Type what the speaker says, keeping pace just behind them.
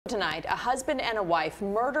Tonight, a husband and a wife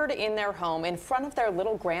murdered in their home in front of their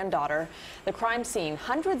little granddaughter. The crime scene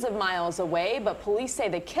hundreds of miles away, but police say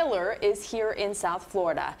the killer is here in South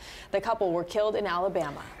Florida. The couple were killed in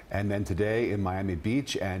Alabama. And then today in Miami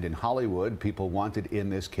Beach and in Hollywood, people wanted in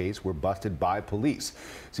this case were busted by police.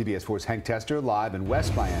 CBS 4's Hank Tester live in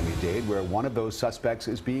West Miami-Dade, where one of those suspects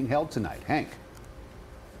is being held tonight. Hank.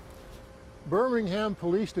 Birmingham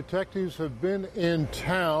police detectives have been in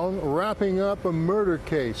town wrapping up a murder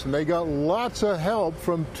case, and they got lots of help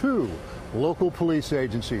from two local police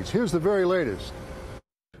agencies. Here's the very latest.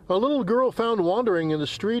 A little girl found wandering in the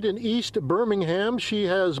street in East Birmingham. She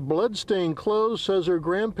has blood-stained clothes, says her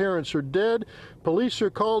grandparents are dead. Police are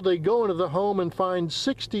called. They go into the home and find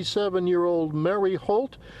 67-year-old Mary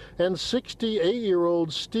Holt and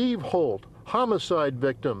 68-year-old Steve Holt, homicide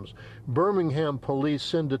victims. Birmingham police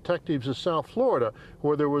send detectives to South Florida,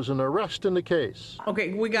 where there was an arrest in the case.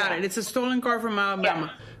 Okay, we got it. It's a stolen car from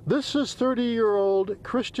Alabama. This is 30-year-old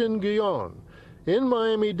Christian Guillon in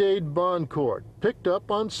Miami-Dade Bond Court, picked up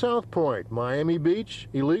on South Point, Miami Beach,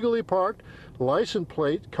 illegally parked. License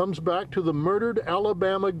plate comes back to the murdered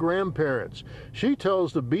Alabama grandparents. She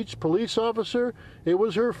tells the beach police officer it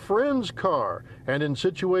was her friend's car, and in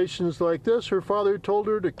situations like this, her father told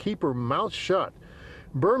her to keep her mouth shut.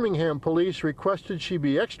 Birmingham police requested she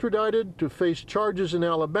be extradited to face charges in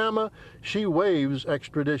Alabama. She waives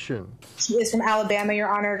extradition. She is from Alabama,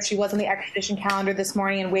 Your Honor. She was on the extradition calendar this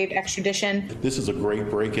morning and waived extradition. This is a great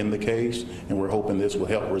break in the case, and we're hoping this will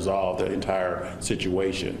help resolve the entire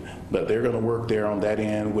situation. But they're going to work there on that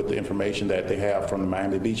end with the information that they have from the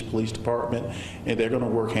Miami Beach Police Department, and they're going to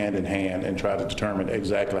work hand in hand and try to determine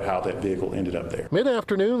exactly how that vehicle ended up there.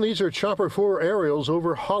 Mid-afternoon, these are Chopper 4 aerials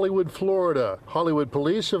over Hollywood, Florida. Hollywood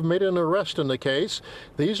police have made an arrest in the case.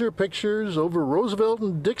 These are pictures over Roosevelt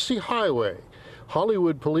and Dixie Highway.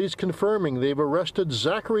 Hollywood police confirming they've arrested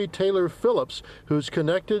Zachary Taylor Phillips, who's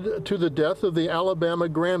connected to the death of the Alabama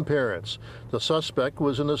grandparents. The suspect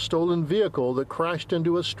was in a stolen vehicle that crashed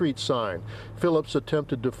into a street sign. Phillips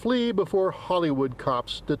attempted to flee before Hollywood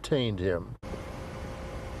cops detained him.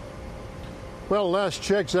 Well, last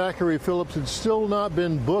check, Zachary Phillips had still not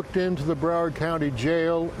been booked into the Broward County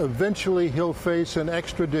Jail. Eventually, he'll face an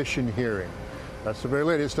extradition hearing. That's the very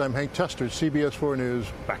latest. I'm Hank Tester, CBS 4 News.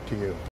 Back to you.